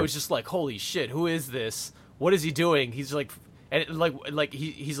 That's true. It was just like, holy shit, who is this? What is he doing? He's like, and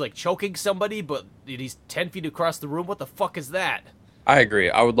he's like choking somebody, but he's 10 feet across the room. What the fuck is that? I agree.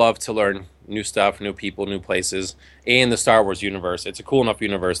 I would love to learn new stuff, new people, new places in the Star Wars universe. It's a cool enough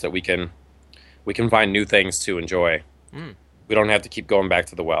universe that we can find new things to enjoy. We don't have to keep going back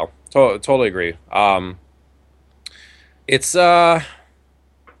to the well. Totally agree. There's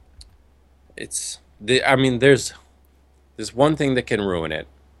one thing that can ruin it.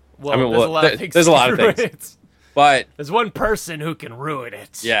 Well, there's a lot of things. There's a lot of things. But there's one person who can ruin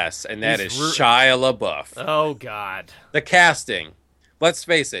it. Yes, and that is Shia LaBeouf. Oh, God. The casting. Let's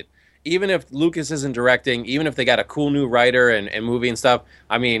face it. Even if Lucas isn't directing, even if they got a cool new writer and movie and stuff,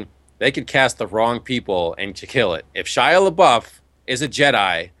 I mean, they could cast the wrong people and kill it. If Shia LaBeouf is a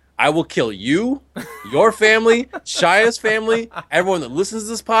Jedi, I will kill you, your family, Shia's family, everyone that listens to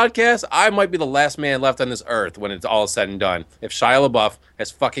this podcast. I might be the last man left on this earth when it's all said and done. If Shia LaBeouf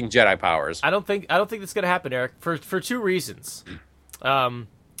has fucking Jedi powers, I don't think that's gonna happen, Eric. For two reasons.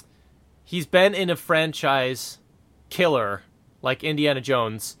 He's been in a franchise killer like Indiana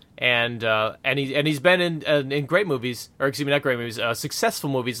Jones, and he's been in great movies, or excuse me, not great movies, successful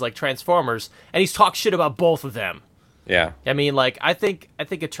movies like Transformers, and he's talked shit about both of them. Yeah, I mean, like I think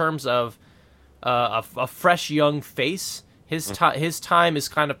in terms of a fresh young face, his time is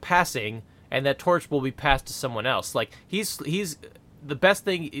kind of passing, and that torch will be passed to someone else. Like he's the best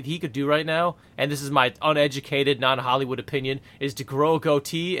thing he could do right now, and this is my uneducated, non-Hollywood opinion, is to grow a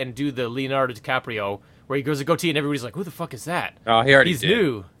goatee and do the Leonardo DiCaprio, where he grows a goatee and everybody's like, who the fuck is that? Oh, he already He's did.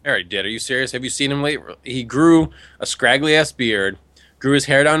 New. He already did. Are you serious? Have you seen him lately? He grew a scraggly-ass beard, grew his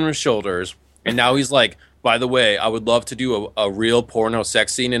hair down to his shoulders, and now he's like, by the way, I would love to do a real porno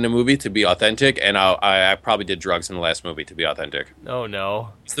sex scene in a movie to be authentic, and I probably did drugs in the last movie to be authentic. Oh,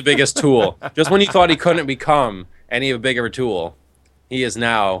 no. It's the biggest tool. Just when you thought he couldn't become any bigger of a tool, he is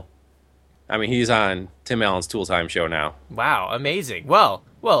now. I mean, he's on Tim Allen's Tool Time show now. Wow, amazing. Well,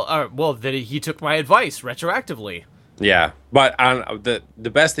 then he took my advice retroactively. Yeah, but the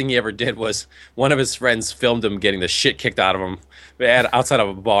best thing he ever did was one of his friends filmed him getting the shit kicked out of him outside of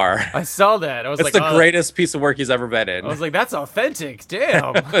a bar. I saw that. I was That's like, the oh. greatest piece of work he's ever been I in. was like, that's authentic.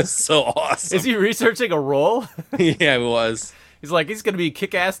 Damn. It's so awesome. Is he researching a role? Yeah, it was. He's like, he's gonna be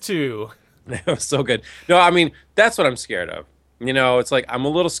kick-ass too. It was so good. No, I mean, that's what I'm scared of. It's like I'm a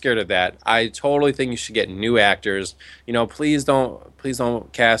little scared of that. I totally think you should get new actors. Please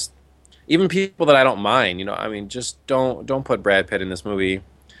don't cast even people that I don't mind. I mean, just don't put Brad Pitt in this movie.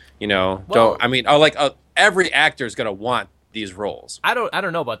 Well, Don't. I mean, every actor is gonna want these roles. I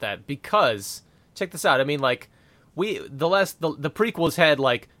don't know about that because check this out. I mean, like the prequels had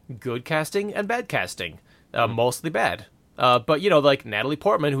like good casting and bad casting, mostly bad. But like Natalie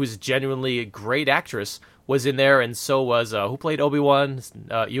Portman, who's genuinely a great actress, was in there, and so was who played Obi-Wan,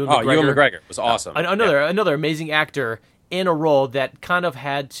 Ewan McGregor. Ewan McGregor was awesome. Another amazing actor in a role that kind of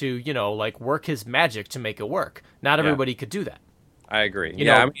had to work his magic to make it work. Not everybody could do that. I agree.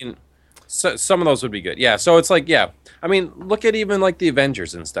 I mean, some of those would be good. Yeah. So it's like, yeah. I mean, look at even like the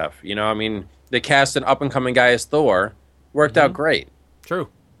Avengers and stuff. I mean, they cast an up and coming guy as Thor, worked out great. True.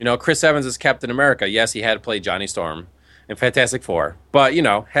 Chris Evans as Captain America. Yes, he had to play Johnny Storm in Fantastic Four, but they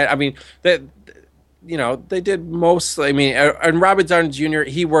did most. I mean, and Robert Downey Jr.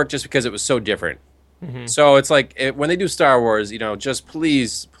 he worked just because it was so different. So it's like when they do Star Wars, just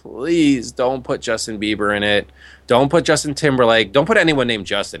please don't put Justin Bieber in it. Don't put Justin Timberlake. Don't put anyone named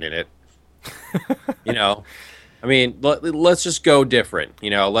Justin in it. I mean, let's just go different.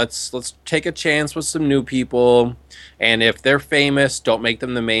 Let's take a chance with some new people, and if they're famous, don't make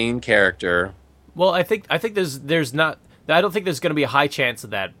them the main character. Well, I think there's not. I don't think there's going to be a high chance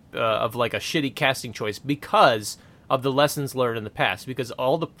of that of like a shitty casting choice because of the lessons learned in the past. Because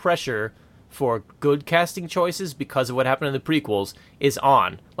all the pressure for good casting choices because of what happened in the prequels is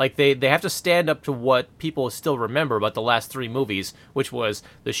on. Like they have to stand up to what people still remember about the last three movies, which was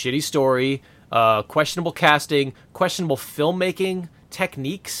the shitty story, questionable casting, questionable filmmaking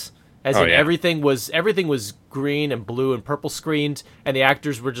techniques, everything was green and blue and purple screened, and the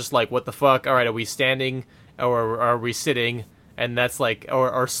actors were just like, what the fuck? All right, are we standing or are we sitting? And that's like,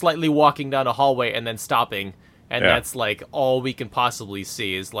 or slightly walking down a hallway and then stopping, and that's like all we can possibly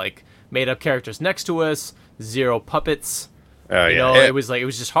see is like made up characters next to us, zero puppets. It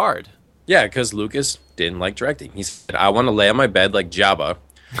was just hard. Yeah, because Lucas didn't like directing. He said, "I want to lay on my bed like Jabba.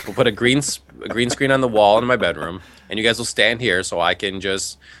 We'll put a green screen on the wall in my bedroom, and you guys will stand here so I can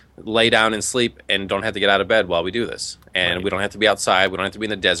just lay down and sleep and don't have to get out of bed while we do this. And we don't have to be outside. We don't have to be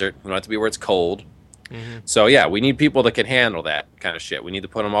in the desert. We don't have to be where it's cold. So yeah, we need people that can handle that kind of shit. We need to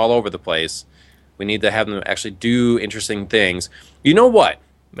put them all over the place. We need to have them actually do interesting things. You know what?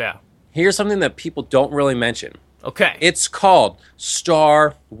 Yeah. Here's something that people don't really mention. Okay. It's called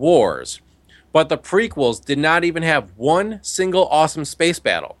Star Wars. But the prequels did not even have one single awesome space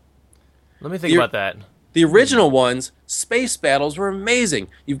battle. Let me think about that. The original ones, space battles were amazing.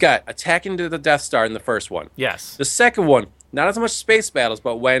 You've got attacking to the Death Star in the first one. Yes. The second one, not as much space battles,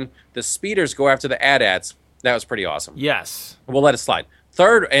 but when the speeders go after the AT-ATs, that was pretty awesome. Yes. We'll let it slide.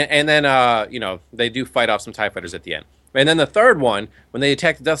 Third, and then, they do fight off some TIE fighters at the end. And then the third one, when they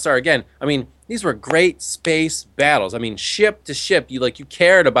attack the Death Star again, I mean, these were great space battles. I mean, ship to ship, you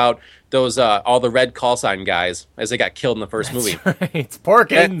cared about those all the red call sign guys as they got killed in the first movie. Right.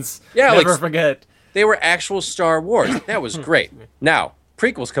 Porkins. Yeah, never forget. They were actual Star Wars. That was great. Now,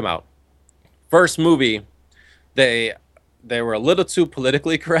 prequels come out. First movie, they were a little too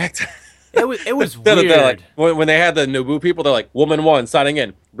politically correct. It was They're weird. like, when they had the Naboo people, they're like, woman 1 signing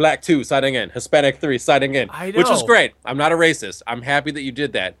in, black 2 signing in, Hispanic 3 signing in, I know. which was great. I'm not a racist. I'm happy that you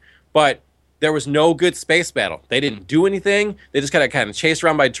did that. But there was no good space battle. They didn't do anything. They just got kind of chased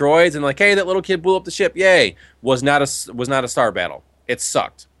around by droids and like, hey, that little kid blew up the ship. Yay! Was not a star battle. It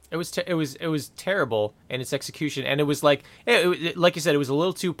sucked. It was terrible in its execution, and it was like like you said, it was a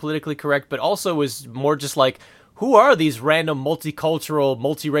little too politically correct, but also was more just like, who are these random multicultural,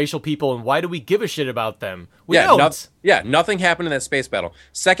 multiracial people, and why do we give a shit about them? We don't. Nothing happened in that space battle.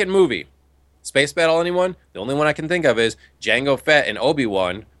 Second movie, space battle. Anyone? The only one I can think of is Jango Fett and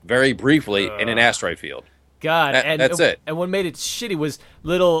Obi-Wan very briefly in an asteroid field. God, that's it. And what made it shitty was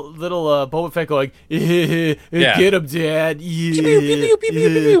little Boba Fett going, "Get him, Dad!"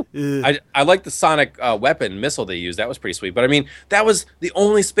 I like the sonic weapon missile they used. That was pretty sweet. But I mean, that was the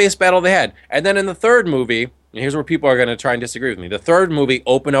only space battle they had. And then in the third movie, and here's where people are going to try and disagree with me. The third movie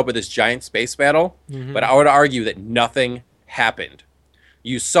opened up with this giant space battle, but I would argue that nothing happened.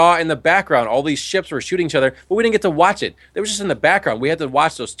 You saw in the background all these ships were shooting each other, but we didn't get to watch it. They were just in the background. We had to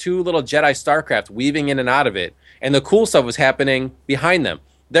watch those two little Jedi Starcraft weaving in and out of it, and the cool stuff was happening behind them.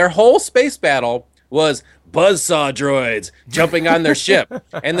 Their whole space battle was buzzsaw droids jumping on their ship,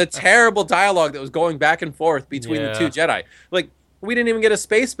 and the terrible dialogue that was going back and forth between the two Jedi. Like, we didn't even get a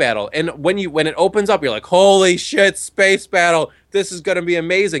space battle, and when it opens up, you're like, holy shit, space battle! This is gonna be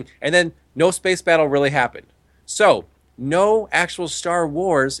amazing. And then no space battle really happened. So no actual Star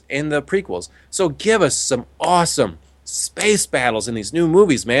Wars in the prequels. So give us some awesome space battles in these new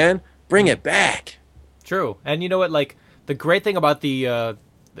movies, man. Bring it back. True. And you know what? Like, the great thing about the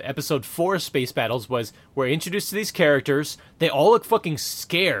episode 4 space battles was we're introduced to these characters. They all look fucking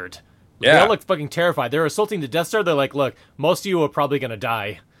scared. Yeah. They all look fucking terrified. They're assaulting the Death Star. They're like, look, most of you are probably going to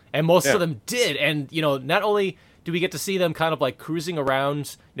die. And most of them did. And, you know, not only do we get to see them kind of like cruising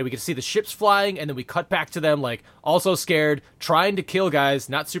around, you know, we get to see the ships flying, and then we cut back to them like also scared, trying to kill guys,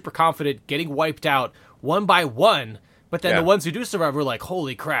 not super confident, getting wiped out one by one. But then the ones who do survive were like,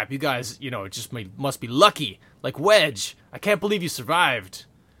 holy crap, you guys, you know, just must be lucky. Like Wedge, I can't believe you survived.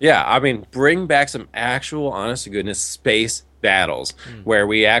 Yeah, I mean, bring back some actual, honest to goodness, space battles where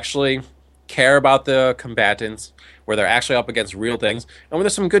we actually care about the combatants, where they're actually up against real things, and where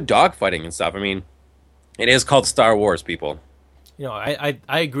there's some good dogfighting and stuff. I mean, it is called Star Wars, people. You know, I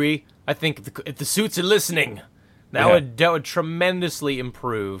agree. I think if the suits are listening, that would tremendously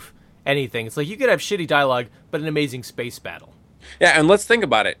improve anything. It's like you could have shitty dialogue, but an amazing space battle. Yeah, and let's think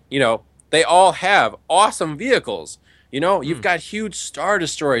about it. You know, they all have awesome vehicles. You know, you've got huge Star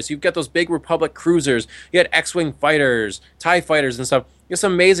Destroyers. You've got those big Republic cruisers. You had X-Wing fighters, TIE fighters and stuff. You have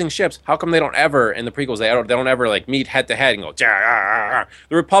some amazing ships. How come they don't ever, in the prequels, they don't ever, like, meet head-to-head and go, "Jah."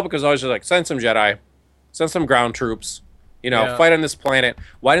 The Republic is always just like, send some Jedi, send some ground troops, you know, fight on this planet.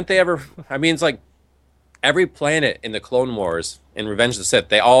 Why didn't they ever, I mean, it's like every planet in the Clone Wars, in Revenge of the Sith,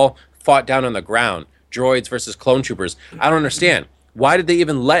 they all fought down on the ground. Droids versus clone troopers. I don't understand. Why did they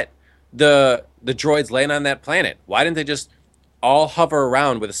even let the droids land on that planet? Why didn't they just all hover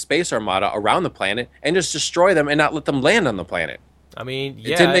around with a space armada around the planet and just destroy them and not let them land on the planet? I mean,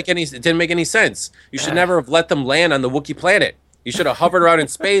 yeah. It didn't make any sense. You should never have let them land on the Wookiee planet. You should have hovered around in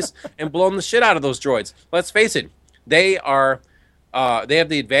space and blown the shit out of those droids. Let's face it. They have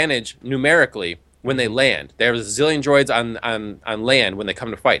the advantage numerically when they land. There's a zillion droids on land when they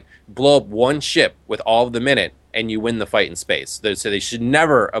come to fight. Blow up one ship with all of them in it, and you win the fight in space. So they should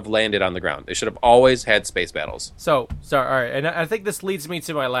never have landed on the ground. They should have always had space battles. So all right, and I think this leads me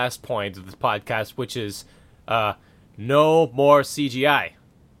to my last point of this podcast, which is no more CGI.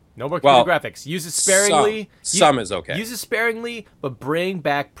 No more computer graphics. Use it sparingly. Some is okay. Use it sparingly, but bring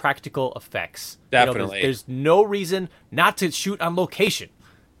back practical effects. Definitely. You know, there's no reason not to shoot on location.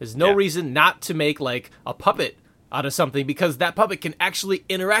 There's no reason not to make, like, a puppet out of something, because that puppet can actually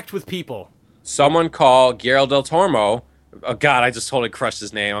interact with people. Someone call Guillermo del Toro. Oh, God, I just totally crushed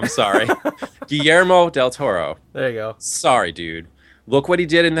his name. I'm sorry. Guillermo del Toro. There you go. Sorry, dude. Look what he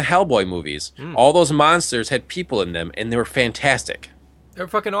did in the Hellboy movies. All those monsters had people in them, and they were fantastic. They're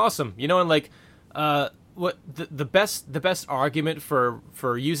fucking awesome. You know, and, like, what the best argument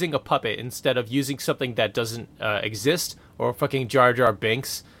for using a puppet instead of using something that doesn't exist, or fucking Jar Jar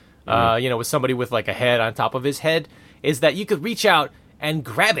Binks, you know, with somebody with like a head on top of his head, is that you could reach out and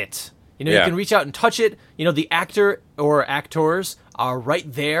grab it. You know, you can reach out and touch it. You know, the actor or actors are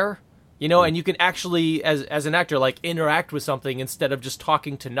right there. You know, and you can actually, as an actor, like, interact with something instead of just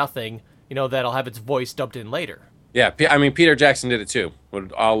talking to nothing. You know, that'll have its voice dubbed in later. Yeah, I mean, Peter Jackson did it too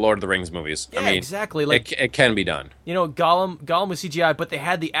with all Lord of the Rings movies. Yeah, I mean, exactly. Like, it can be done. You know, Gollum was CGI, but they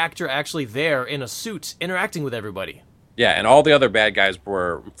had the actor actually there in a suit interacting with everybody. Yeah, and all the other bad guys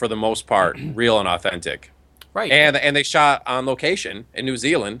were, for the most part, real and authentic. Right. And they shot on location in New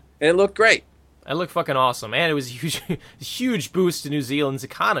Zealand, and it looked great. It looked fucking awesome, and it was a huge boost to New Zealand's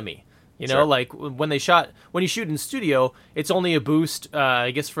economy. You know, like when you shoot in studio, it's only a boost,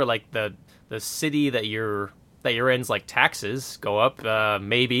 I guess, for like the city that you're in's like taxes go up,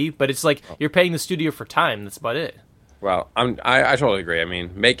 maybe, but it's like you're paying the studio for time. That's about it. Well, I totally agree. I mean,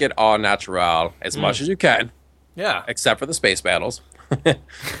 make it all natural as much as you can. Yeah. Except for the space battles,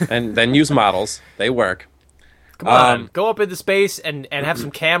 and then use models. They work. Come on, go up into space and have some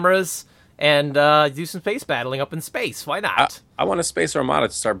cameras and do some space battling up in space. Why not? I want a space armada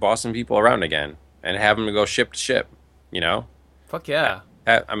to start bossing people around again and have them go ship to ship. You know. Fuck yeah.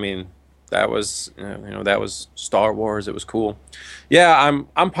 I mean. That was, that was Star Wars. It was cool. Yeah,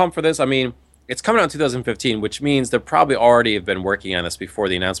 I'm pumped for this. I mean, it's coming out in 2015, which means they probably already have been working on this before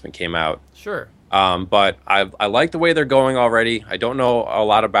the announcement came out. Sure. But I like the way they're going already. I don't know a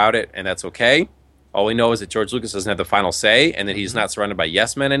lot about it, and that's okay. All we know is that George Lucas doesn't have the final say, and that he's not surrounded by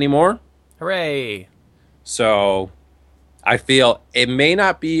yes men anymore. Hooray. So I feel it may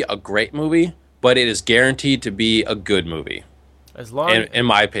not be a great movie, but it is guaranteed to be a good movie. As long in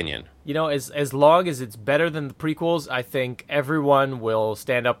my opinion. You know, as long as it's better than the prequels, I think everyone will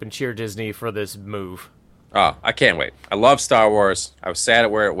stand up and cheer Disney for this move. Oh, I can't wait. I love Star Wars. I was sad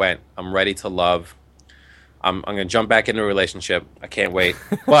at where it went. I'm ready to love. I'm going to jump back into a relationship. I can't wait.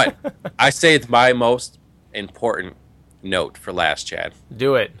 But I say it's my most important note for last, Chad.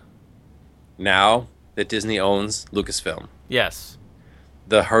 Do it. Now that Disney owns Lucasfilm, Yes.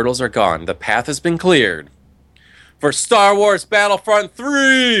 the hurdles are gone. The path has been cleared for Star Wars Battlefront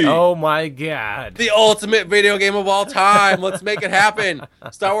 3. Oh my God. The ultimate video game of all time. Let's make it happen.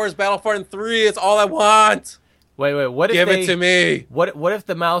 Star Wars Battlefront 3. It's all I want. Wait. What if Give it to me. What if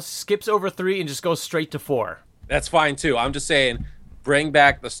the mouse skips over 3 and just goes straight to 4? That's fine too. I'm just saying, bring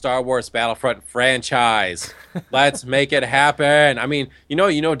back the Star Wars Battlefront franchise. Let's make it happen. I mean, you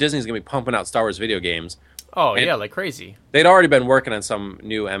know, Disney's gonna be pumping out Star Wars video games. Oh And yeah, like crazy. they'd already been working on some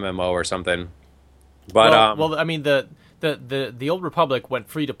new MMO or something. But Well, I mean the Old Republic went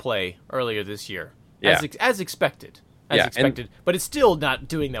free to play earlier this year, Yeah. as expected, Yeah, but it's still not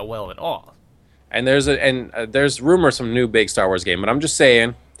doing that well at all. and there's rumors some new big Star Wars game. But I'm just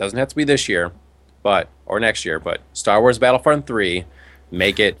saying, doesn't have to be this year, or next year. But Star Wars Battlefront 3.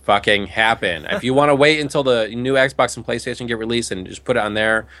 Make it fucking happen. If you want to wait until the new Xbox and PlayStation get released and just put it on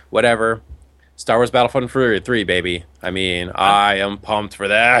there, whatever. Star Wars Battlefront 3, baby. I mean, I am pumped for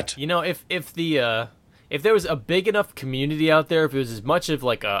that. You know, if there was a big enough community out there, if it was as much of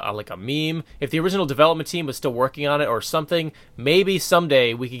like a meme, if the original development team was still working on it or something, maybe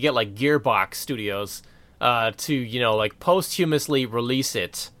someday we could get like Gearbox Studios to like posthumously release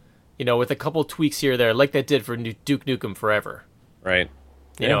it, with a couple tweaks here or there, like they did for Duke Nukem Forever. Right.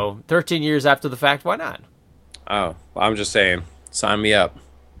 You know, 13 years after the fact, why not? Oh, well, I'm just saying, sign me up.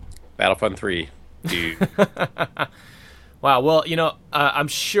 Battlefront 3, dude. Wow, well, I'm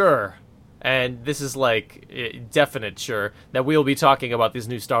sure, and this is like definite sure, that we'll be talking about this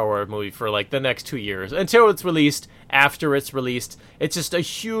new Star Wars movie for like the next 2 years until it's released. After it's released, it's just a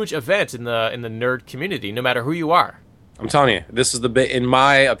huge event in the nerd community, no matter who you are. I'm telling you, this is in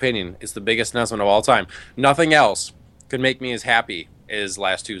my opinion, it's the biggest announcement of all time. Nothing else could make me as happy as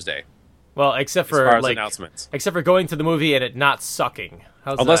last Tuesday. Well, except as far for as like announcements. except for going to the movie and it not sucking.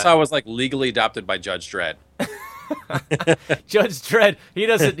 Unless that? I was like legally adopted by Judge Dredd. Judge Dredd, he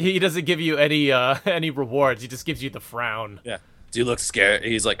doesn't give you any rewards. He just gives you the frown. Yeah. Do you look scared?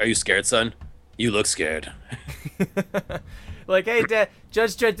 He's like, "Are you scared, son? You look scared." Like, hey, Dad,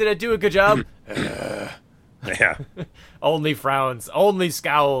 Judge Dredd, did I do a good job? Yeah. Only frowns, only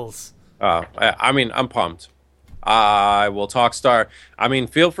scowls. I mean, I'm pumped. I will talk Star. I mean,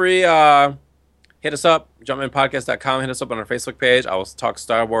 feel free. Hit us up, jumpinpodcast.com. Hit us up on our Facebook page. I will talk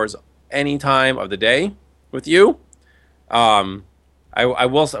Star Wars any time of the day with you. I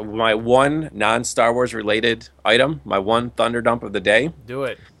will. My one non-Star Wars related item, my one thunder dump of the day. Do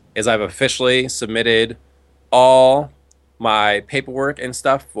it. Is I've officially submitted all my paperwork and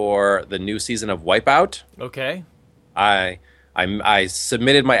stuff for the new season of Wipeout. Okay. I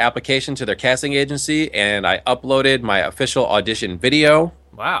submitted my application to their casting agency, and I uploaded my official audition video.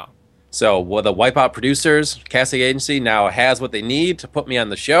 Wow. So the Wipeout producers, casting agency, now has what they need to put me on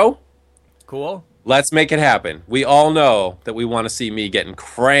the show. Cool. Let's make it happen. We all know that we want to see me getting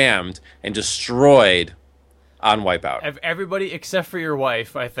crammed and destroyed on Wipeout. Everybody except for your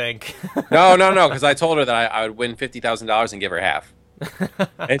wife, I think. No, because I told her that I would win $50,000 and give her half.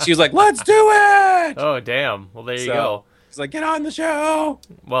 And she was like, "Let's do it!" Oh, damn. Well, there you go. She's like, "Get on the show."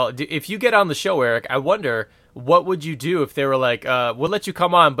 Well, if you get on the show, Eric, I wonder, what would you do if they were like, we'll let you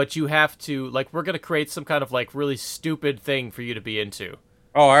come on, but you have to, like, we're going to create some kind of, like, really stupid thing for you to be into.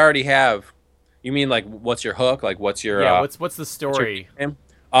 Oh, I already have. You mean, like, what's your hook? Like, what's your... Yeah, what's the story?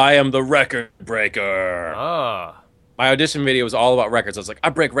 I am the record breaker. Ah. My audition video was all about records. I was like, I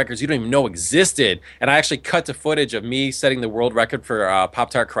break records you don't even know existed. And I actually cut to footage of me setting the world record for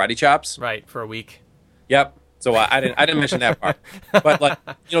Pop-Tart karate chops. Right, for a week. Yep. So I didn't mention that part. But, like,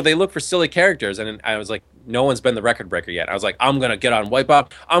 they look for silly characters. And I was like, no one's been the record breaker yet. I was like, I'm going to get on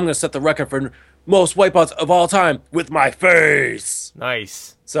Wipeout. I'm going to set the record for most Wipeouts of all time with my face.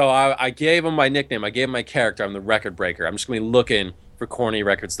 Nice. So I gave him my nickname. I gave him my character. I'm the record breaker. I'm just going to be looking for corny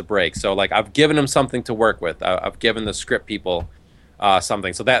records to break. So, like, I've given him something to work with. I've given the script people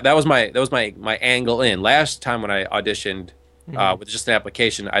something. So that was my angle in. Last time when I auditioned with just an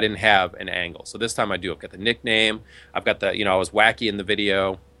application, I didn't have an angle. So this time I do. I've got the nickname. I've got the, I was wacky in the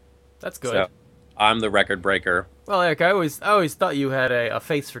video. That's good. So I'm the record breaker. Well, Eric, I always thought you had a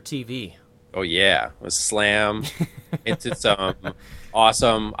face for TV. Oh yeah, let's slam into some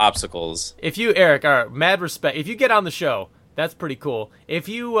awesome obstacles. If you, Eric, all right, mad respect. If you get on the show, that's pretty cool. If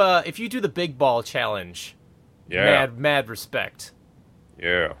you do the big ball challenge, Yeah. mad respect.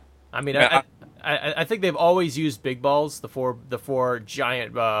 Yeah. I mean, Yeah, I think they've always used big balls, the four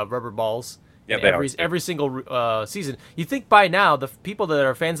giant rubber balls. Yeah, in they always do. every single season. You think by now the people that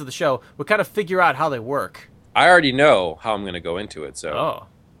are fans of the show would kind of figure out how they work. I already know how I'm going to go into it, so Oh,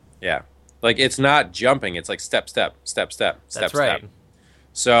 yeah. Like, it's not jumping, it's like step, step, step, step, step, that's right. step.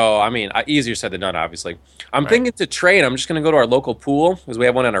 So, I mean, easier said than done, obviously. I'm Right. thinking to train, I'm just going to go to our local pool, because we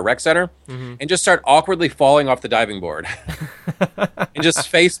have one in our rec center, Mm-hmm. and just start awkwardly falling off the diving board. And just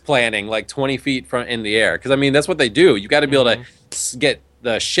face planting like 20 feet from in the air. Because, I mean, that's what they do. You got to be able to get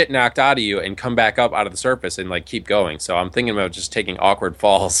the shit knocked out of you and come back up out of the surface and, like, keep going. So I'm thinking about just taking awkward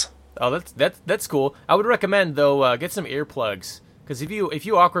falls. Oh, that's cool. I would recommend though get some earplugs because if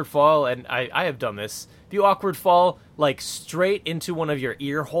you awkward fall, and I have done this, if you awkward fall like straight into one of your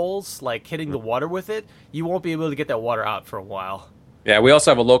ear holes, like hitting the water with it, you won't be able to get that water out for a while. Yeah, we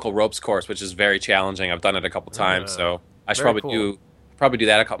also have a local ropes course, which is very challenging. I've done it a couple times, so I should very probably do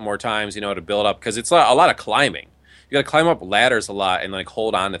that a couple more times, to build up, because it's a lot of climbing. You got to climb up ladders a lot and like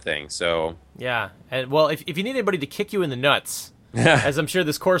hold on to things. So Yeah, and well, if you need anybody to kick you in the nuts, as I'm sure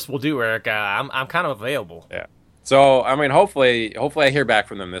this course will do, Eric, I'm kind of available. yeah. So I mean, hopefully I hear back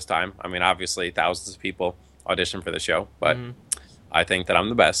from them this time. I mean, obviously thousands of people audition for the show, but I think that I'm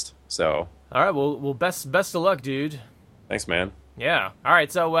the best. So All right, well, best of luck, dude. thanks, man. Yeah. All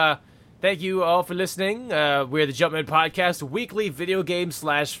right. So, thank you all for listening. We're the Jumpman Podcast, weekly video game /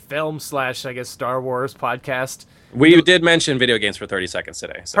 film / I guess Star Wars podcast. We did mention video games for 30 seconds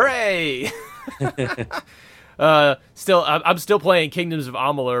today. So. Hooray! I'm still playing Kingdoms of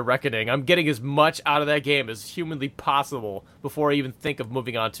Amalur: Reckoning. I'm getting as much out of that game as humanly possible before I even think of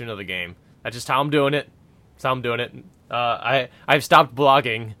moving on to another game. That's just how I'm doing it. I've stopped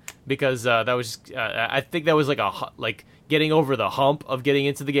blogging because that was I think that was like getting over the hump of getting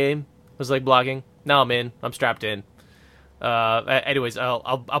into the game was like blogging. Now I'm in. I'm strapped in. Anyways,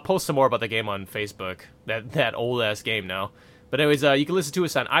 I'll post some more about the game on Facebook. That old ass game now. But anyways, you can listen to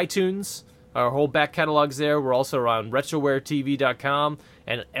us on iTunes. Our whole back catalog's there. We're also on RetrowareTV.com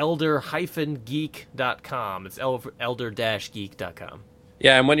and Elder-Geek.com. It's Elder-Geek.com.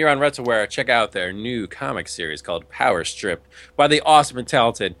 Yeah, and when you're on RetroWare, check out their new comic series called Power Strip by the awesome and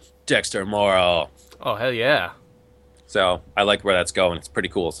talented Dexter Morrow. Oh, hell yeah. So I like where that's going. It's pretty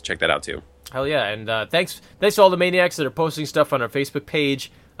cool, so check that out too. Hell yeah, and thanks to all the maniacs that are posting stuff on our Facebook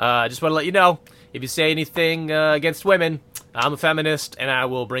page. I just want to let you know, if you say anything against women, I'm a feminist, and I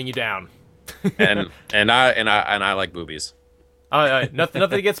will bring you down. and I like boobies. Nothing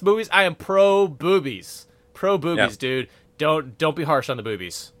against boobies. I am pro boobies. Pro boobies, Yep. dude. Don't be harsh on the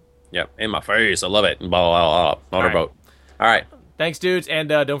boobies. Yep, in my face. I love it. Blah, blah, blah, blah. Motorboat. All right. Thanks, dudes, and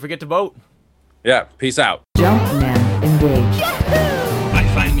don't forget to vote. Yeah, peace out. Jumpman engaged. I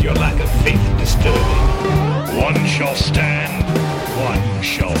find your lack of faith disturbing. One shall stand, one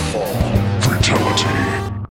shall